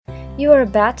You are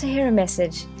about to hear a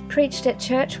message preached at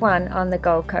Church One on the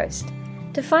Gold Coast.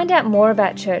 To find out more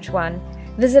about Church One,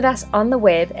 visit us on the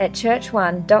web at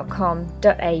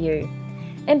churchone.com.au.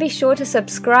 And be sure to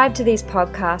subscribe to these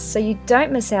podcasts so you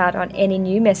don't miss out on any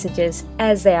new messages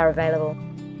as they are available.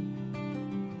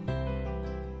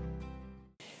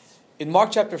 In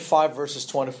Mark chapter 5, verses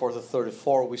 24 to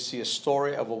 34, we see a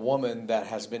story of a woman that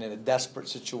has been in a desperate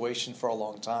situation for a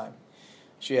long time.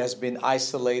 She has been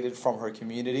isolated from her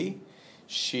community.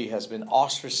 She has been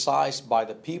ostracized by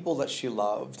the people that she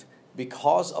loved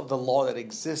because of the law that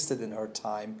existed in her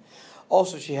time.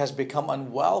 Also, she has become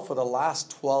unwell for the last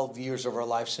 12 years of her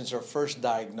life since her first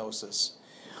diagnosis.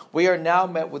 We are now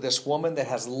met with this woman that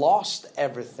has lost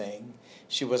everything.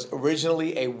 She was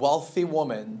originally a wealthy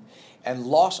woman and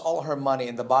lost all her money.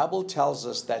 And the Bible tells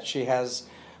us that she has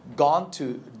gone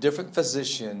to different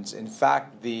physicians. In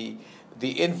fact, the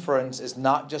inference is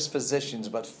not just physicians,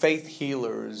 but faith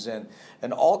healers and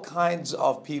all kinds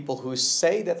of people who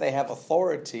say that they have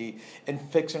authority in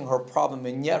fixing her problem.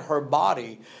 And yet her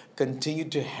body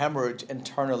continued to hemorrhage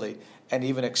internally and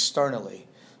even externally.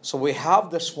 So we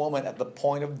have this woman at the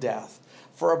point of death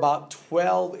for about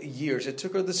 12 years. It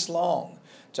took her this long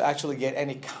to actually get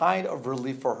any kind of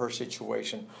relief for her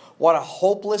situation. What a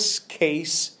hopeless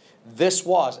case this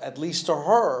was, at least to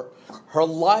her. Her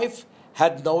life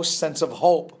had no sense of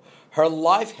hope. Her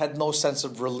life had no sense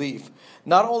of relief.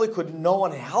 Not only could no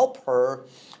one help her,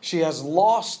 she has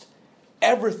lost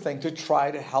everything to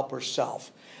try to help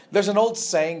herself. There's an old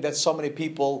saying that so many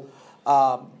people,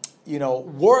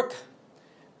 work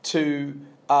to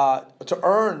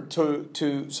earn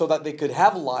so that they could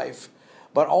have life,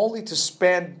 but only to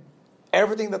spend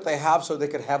everything that they have so they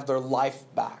could have their life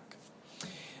back.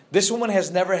 This woman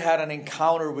has never had an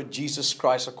encounter with Jesus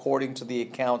Christ according to the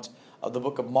account of the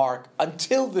book of Mark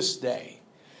until this day.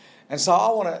 And so I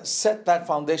want to set that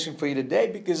foundation for you today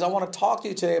because I want to talk to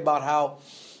you today about how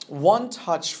one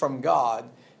touch from God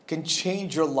can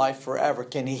change your life forever,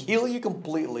 can heal you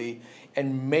completely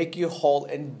and make you whole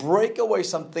and break away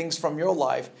some things from your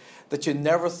life that you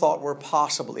never thought were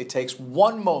possible. It takes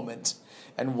one moment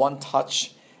and one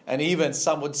touch, and even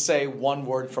some would say one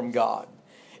word from God.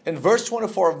 In verse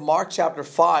 24 of Mark chapter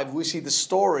 5, we see the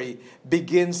story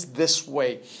begins this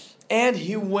way. And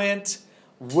he went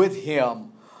with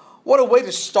him. What a way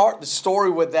to start the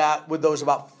story with those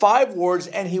about 5 words,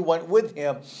 and he went with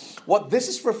him. What this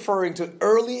is referring to,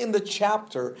 early in the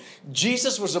chapter,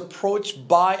 Jesus was approached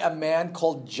by a man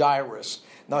called Jairus.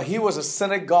 Now, he was a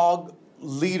synagogue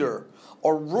leader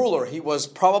or ruler. He was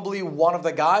probably one of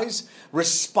the guys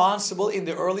responsible in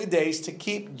the early days to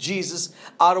keep Jesus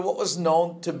out of what was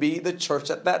known to be the church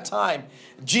at that time.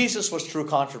 Jesus was too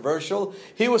controversial.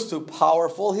 He was too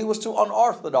powerful. He was too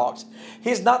unorthodox.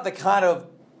 He's not the kind of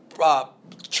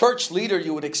church leader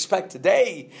you would expect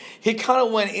today. He kind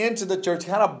of went into the church,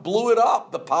 kind of blew it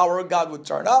up. The power of God would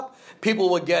turn up.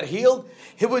 People would get healed.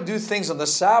 He would do things on the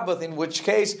Sabbath, in which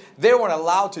case they weren't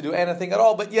allowed to do anything at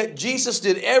all. But yet Jesus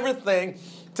did everything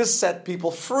to set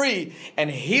people free and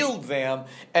healed them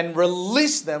and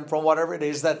release them from whatever it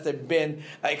is that they've been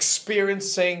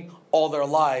experiencing all their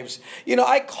lives.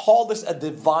 I call this a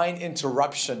divine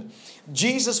interruption.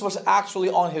 Jesus was actually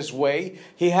on his way.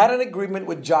 He had an agreement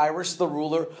with Jairus, the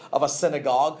ruler of a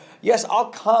synagogue. Yes, I'll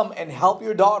come and help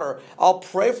your daughter. I'll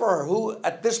pray for her, who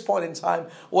at this point in time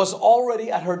was already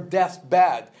at her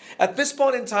deathbed. At this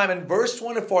point in time, in verse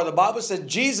 24, the Bible said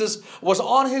Jesus was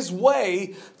on his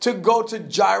way to go to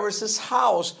Jairus'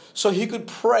 house so he could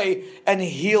pray and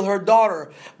heal her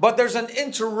daughter. But there's an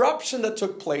interruption that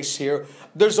took place here.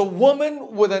 There's a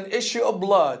woman with an issue of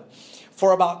blood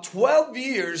for about 12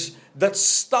 years that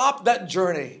stopped that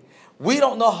journey. We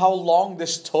don't know how long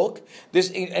this took,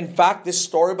 this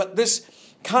story, but this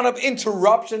kind of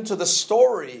interruption to the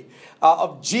story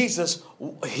of Jesus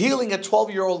healing a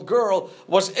 12-year-old girl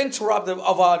was interrupted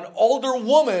of an older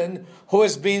woman who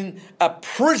has been a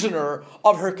prisoner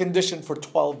of her condition for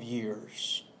 12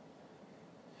 years.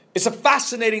 It's a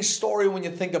fascinating story when you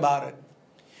think about it.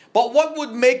 But what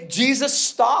would make Jesus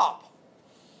stop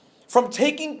from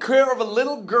taking care of a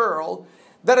little girl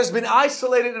that has been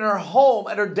isolated in her home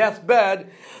at her deathbed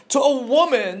to a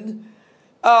woman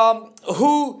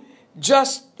who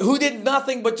did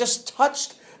nothing but just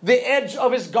touched the edge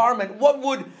of his garment? What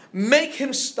would make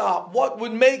him stop? What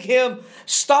would make him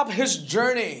stop his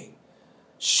journey?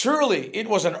 Surely it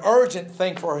was an urgent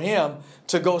thing for him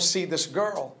to go see this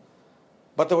girl.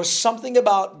 But there was something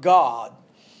about God,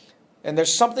 and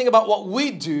there's something about what we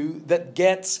do that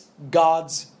gets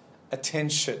God's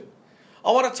attention.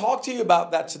 I want to talk to you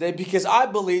about that today because I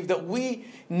believe that we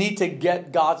need to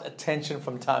get God's attention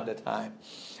from time to time.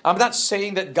 I'm not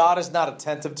saying that God is not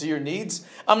attentive to your needs.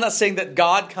 I'm not saying that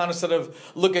God kind of sort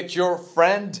of look at your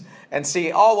friend and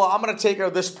see, oh, well, I'm going to take care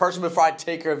of this person before I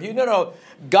take care of you. No.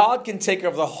 God can take care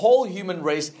of the whole human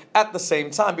race at the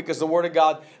same time, because the Word of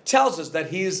God tells us that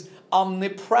He is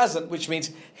omnipresent, which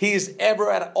means He is ever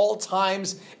at all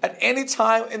times, at any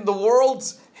time in the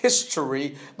world's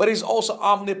history, but He's also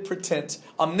omnipotent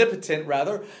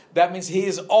rather. That means He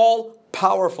is all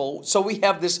powerful. So we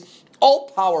have this all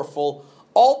powerful,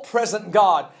 all present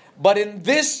God. But in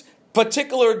this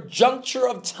particular juncture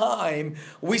of time,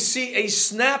 we see a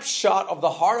snapshot of the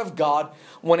heart of God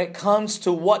when it comes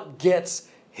to what gets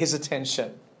His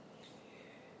attention.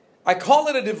 I call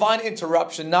it a divine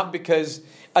interruption, not because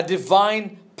a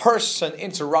divine person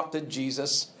interrupted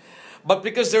Jesus, but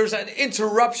because there's an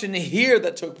interruption here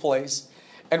that took place,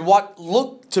 and what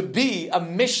looked to be a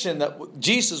mission that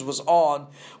Jesus was on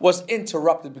was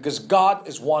interrupted because God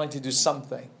is wanting to do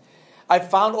something. I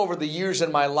found over the years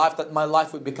in my life that my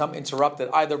life would become interrupted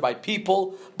either by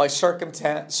people, by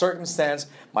circumstance,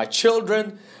 my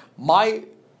children,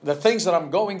 the things that I'm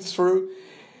going through.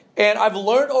 And I've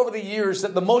learned over the years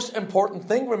that the most important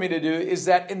thing for me to do is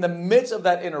that in the midst of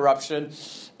that interruption,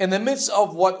 in the midst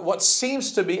of what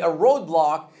seems to be a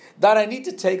roadblock, that I need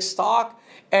to take stock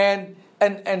and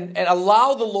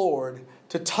allow the Lord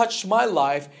to touch my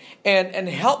life and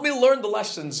help me learn the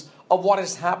lessons of what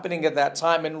is happening at that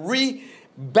time, and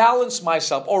rebalance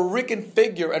myself or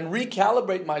reconfigure and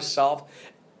recalibrate myself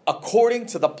according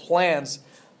to the plans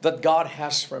that God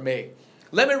has for me.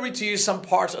 Let me read to you some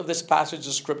parts of this passage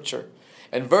of Scripture.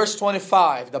 In verse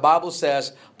 25, the Bible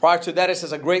says, prior to that it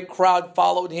says, a great crowd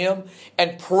followed Him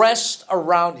and pressed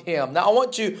around Him. Now I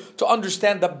want you to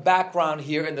understand the background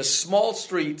here. In the small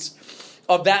streets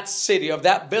of that city, of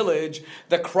that village,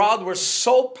 the crowd were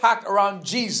so packed around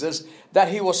Jesus that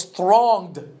He was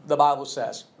thronged, the Bible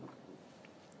says.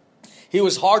 He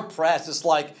was hard pressed. It's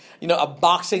like, a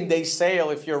Boxing Day sale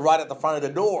if you're right at the front of the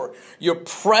door. You're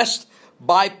pressed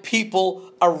by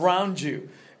people around you.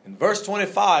 In verse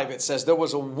 25, it says, there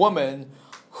was a woman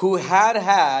who had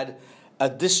had a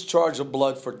discharge of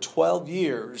blood for 12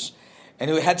 years and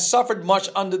who had suffered much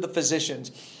under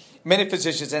many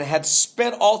physicians, and had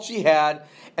spent all she had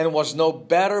and was no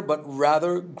better, but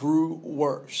rather grew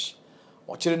worse.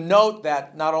 I want you to note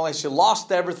that not only she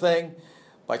lost everything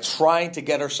by trying to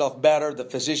get herself better, the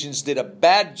physicians did a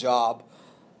bad job,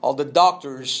 all the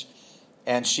doctors,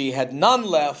 and she had none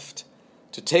left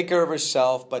to take care of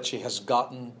herself, but she has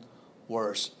gotten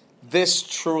worse. This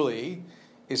truly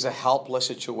is a helpless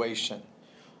situation.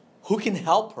 Who can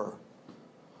help her?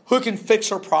 Who can fix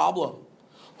her problem?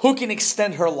 Who can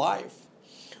extend her life?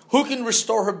 Who can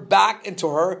restore her back into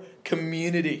her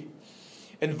community?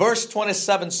 In verse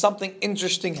 27, something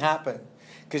interesting happened,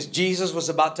 because Jesus was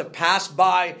about to pass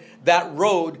by that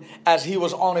road as He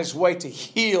was on His way to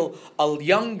heal a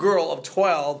young girl of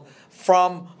 12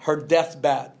 from her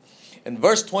deathbed. In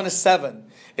verse 27,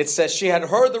 it says, she had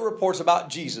heard the reports about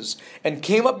Jesus and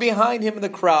came up behind Him in the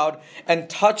crowd and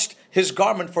touched His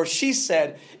garment. For she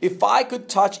said, if I could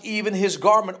touch even His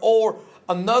garment. Or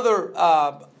another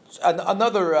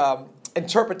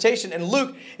interpretation in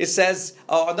Luke, it says,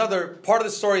 another part of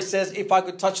the story says, if I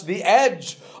could touch the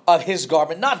edge of His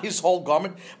garment, not His whole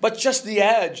garment, but just the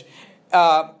edge,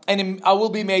 and I will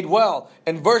be made well.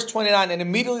 In verse 29, and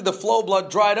immediately the flow of blood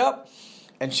dried up,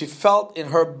 and she felt in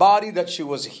her body that she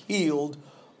was healed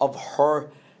of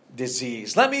her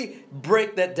disease. Let me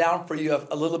break that down for you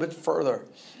a little bit further.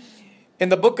 In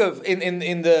the book of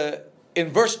in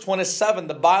verse 27,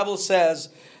 the Bible says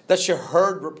that she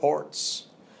heard reports.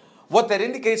 What that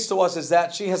indicates to us is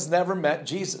that she has never met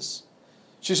Jesus.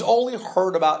 She's only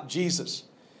heard about Jesus.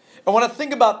 And when I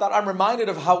think about that, I'm reminded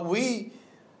of how we,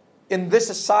 in this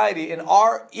society, in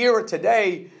our era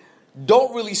today,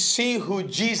 don't really see who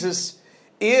Jesus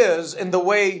is in the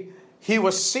way He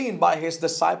was seen by His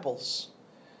disciples.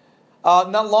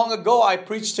 Not long ago, I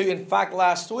preached to you, in fact,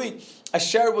 last week, I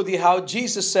shared with you how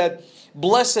Jesus said,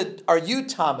 blessed are you,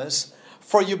 Thomas,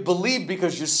 for you believe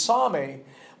because you saw me,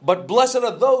 but blessed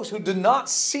are those who do not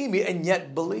see me and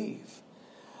yet believe.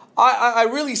 I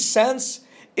really sense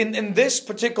in this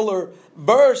particular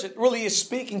verse, it really is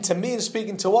speaking to me and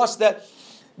speaking to us that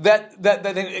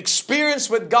an experience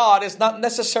with God is not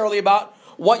necessarily about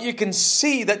what you can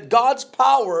see, that God's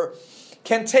power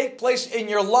can take place in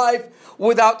your life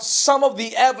without some of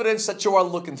the evidence that you are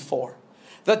looking for.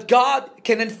 That God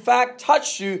can in fact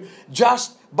touch you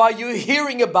just by you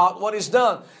hearing about what is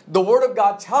done. The Word of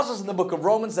God tells us in the book of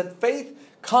Romans that faith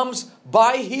comes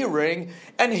by hearing,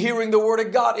 and hearing the Word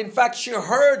of God. In fact, she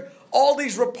heard all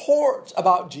these reports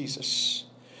about Jesus.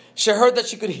 She heard that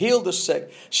she could heal the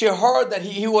sick. She heard that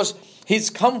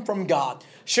he's come from God.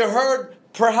 She heard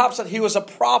perhaps that he was a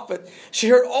prophet. She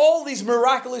heard all these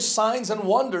miraculous signs and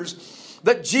wonders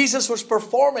that Jesus was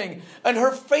performing, and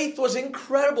her faith was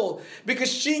incredible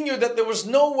because she knew that there was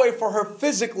no way for her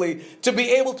physically to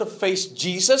be able to face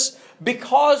Jesus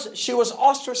because she was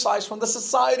ostracized from the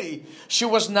society. She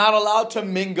was not allowed to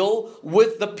mingle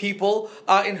with the people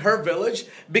in her village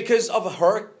because of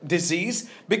her disease,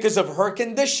 because of her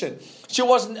condition. She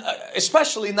wasn't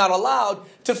especially not allowed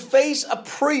to face a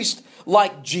priest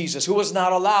like Jesus, who was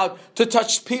not allowed to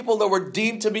touch people that were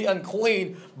deemed to be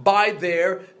unclean by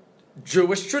their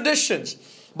Jewish traditions.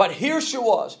 But here she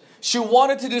was. She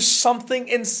wanted to do something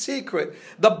in secret.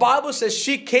 The Bible says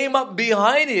she came up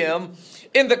behind him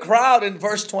in the crowd in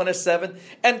verse 27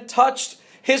 and touched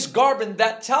his garment.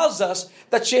 That tells us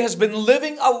that she has been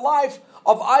living a life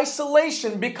of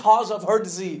isolation because of her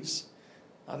disease.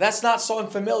 Now, that's not so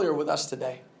unfamiliar with us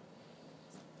today.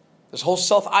 This whole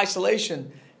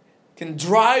self-isolation can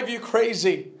drive you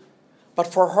crazy.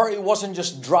 But for her, it wasn't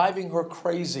just driving her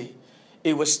crazy.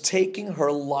 It was taking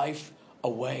her life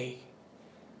away.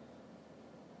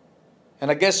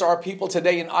 And I guess there are people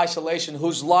today in isolation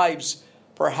whose lives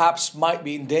perhaps might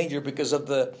be in danger because of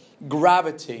the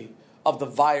gravity of the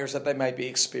virus that they might be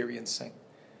experiencing.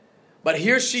 But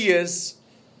here she is.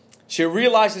 She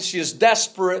realizes she is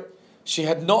desperate. She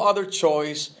had no other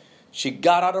choice. She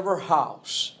got out of her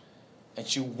house and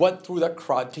she went through that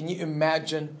crowd. Can you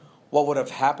imagine what would have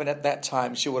happened at that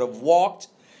time? She would have walked.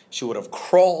 She would have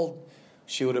crawled.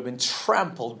 She would have been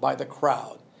trampled by the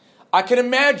crowd. I can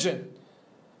imagine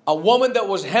a woman that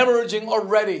was hemorrhaging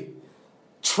already,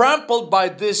 trampled by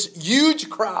this huge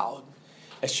crowd,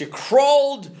 as she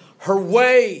crawled her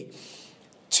way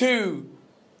to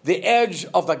the edge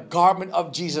of the garment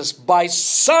of Jesus. By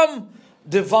some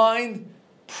divine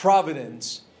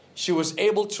providence, she was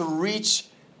able to reach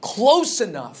close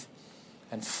enough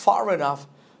and far enough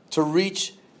to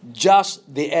reach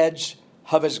just the edge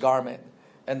of his garment.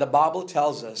 And the Bible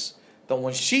tells us that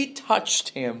when she touched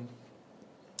him,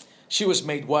 she was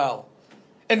made well.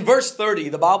 In verse 30,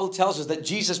 the Bible tells us that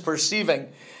Jesus, perceiving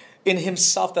in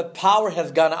himself that power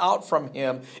had gone out from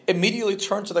him, immediately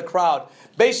turned to the crowd.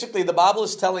 Basically, the Bible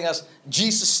is telling us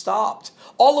Jesus stopped.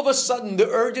 All of a sudden, the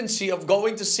urgency of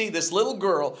going to see this little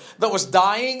girl that was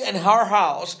dying in her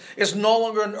house is no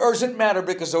longer an urgent matter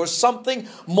because there was something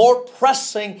more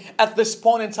pressing at this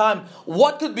point in time.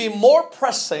 What could be more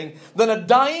pressing than a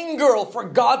dying girl for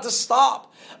God to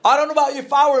stop? I don't know about you.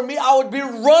 If I were me, I would be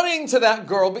running to that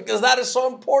girl because that is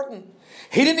so important.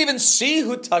 He didn't even see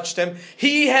who touched him.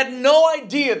 He had no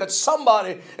idea that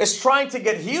somebody is trying to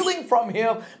get healing from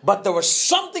him, but there was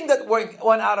something that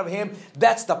went out of him.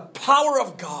 That's the power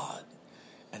of God.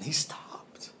 And he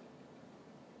stopped.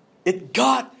 It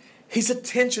got his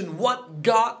attention. What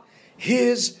got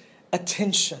his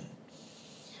attention?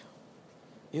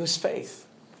 It was faith.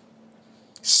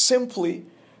 Simply,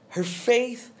 her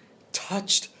faith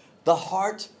touched the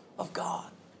heart of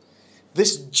God.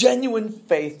 This genuine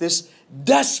faith, this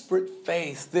desperate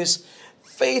faith, this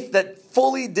faith that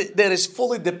is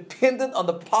fully dependent on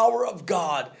the power of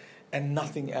God and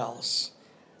nothing else.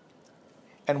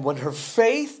 And when her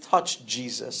faith touched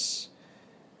Jesus,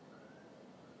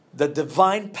 the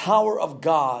divine power of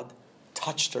God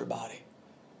touched her body.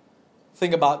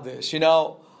 Think about this. You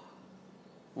know,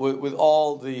 with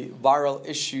all the viral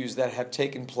issues that have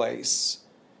taken place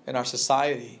in our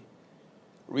society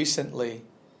recently,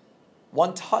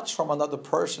 one touch from another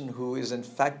person who is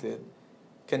infected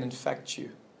can infect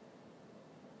you.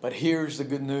 But here's the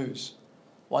good news.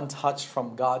 One touch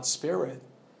from God's Spirit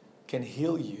can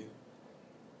heal you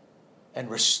and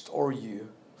restore you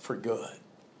for good.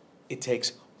 It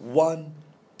takes one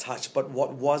touch. But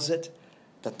what was it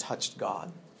that touched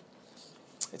God?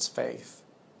 It's faith.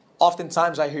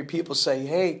 Oftentimes I hear people say,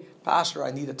 hey, Pastor,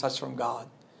 I need a touch from God.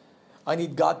 I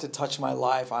need God to touch my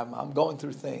life. I'm going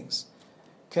through things.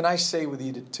 Can I say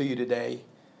to you today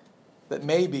that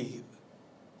maybe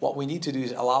what we need to do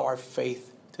is allow our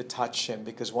faith to touch him,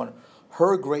 because when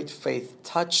her great faith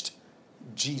touched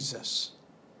Jesus,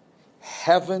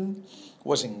 heaven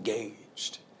was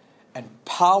engaged and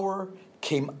power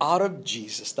came out of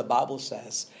Jesus, the Bible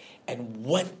says, and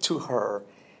went to her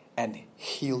and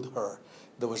healed her.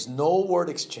 There was no word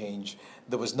exchange.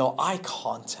 There was no eye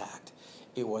contact.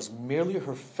 It was merely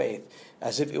her faith,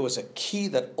 as if it was a key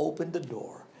that opened the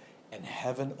door and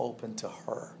heaven opened to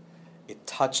her. It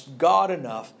touched God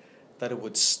enough that it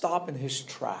would stop in his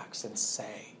tracks and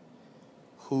say,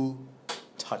 who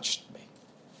touched me?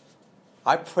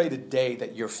 I pray today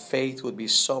that your faith would be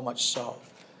so much so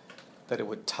that it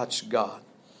would touch God.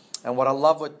 And what I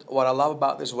love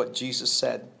about this is what Jesus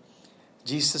said.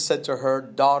 Jesus said to her,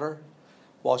 daughter,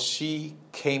 while she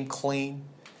came clean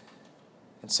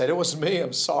and said, it was me,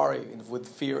 I'm sorry, and with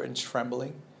fear and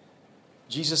trembling,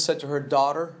 Jesus said to her,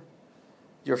 daughter,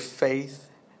 your faith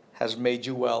has made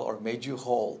you well or made you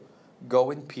whole.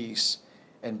 Go in peace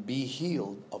and be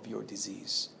healed of your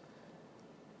disease.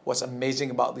 What's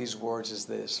amazing about these words is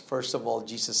this. First of all,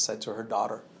 Jesus said to her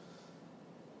daughter.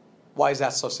 Why is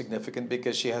that so significant?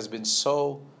 Because she has been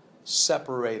so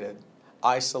separated,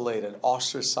 isolated,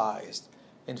 ostracized.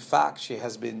 In fact, she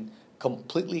has been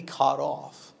completely cut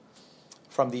off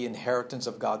from the inheritance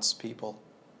of God's people.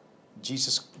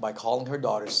 Jesus, by calling her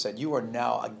daughter, said, you are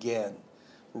now again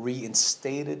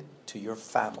reinstated to your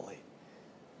family.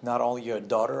 Not only you're a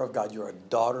daughter of God, you're a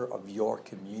daughter of your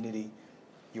community.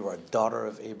 You are a daughter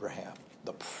of Abraham.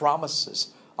 The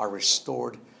promises are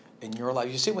restored in your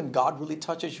life. You see, when God really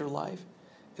touches your life,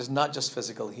 it's not just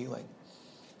physical healing.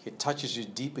 He touches you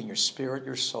deep in your spirit,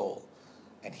 your soul,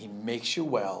 and He makes you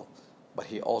well, but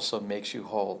He also makes you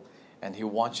whole. And He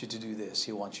wants you to do this.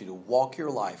 He wants you to walk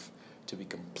your life to be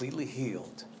completely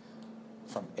healed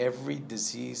from every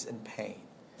disease and pain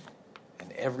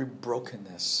and every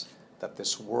brokenness that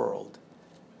this world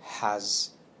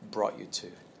has brought you to.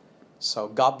 So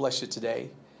God bless you today.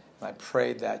 And I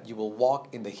pray that you will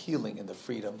walk in the healing and the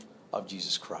freedom of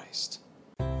Jesus Christ.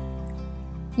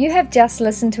 You have just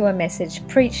listened to a message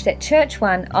preached at Church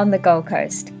One on the Gold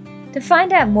Coast. To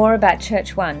find out more about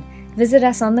Church One, visit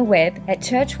us on the web at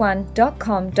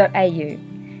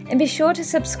churchone.com.au. And be sure to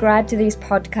subscribe to these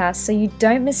podcasts so you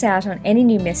don't miss out on any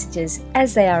new messages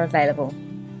as they are available.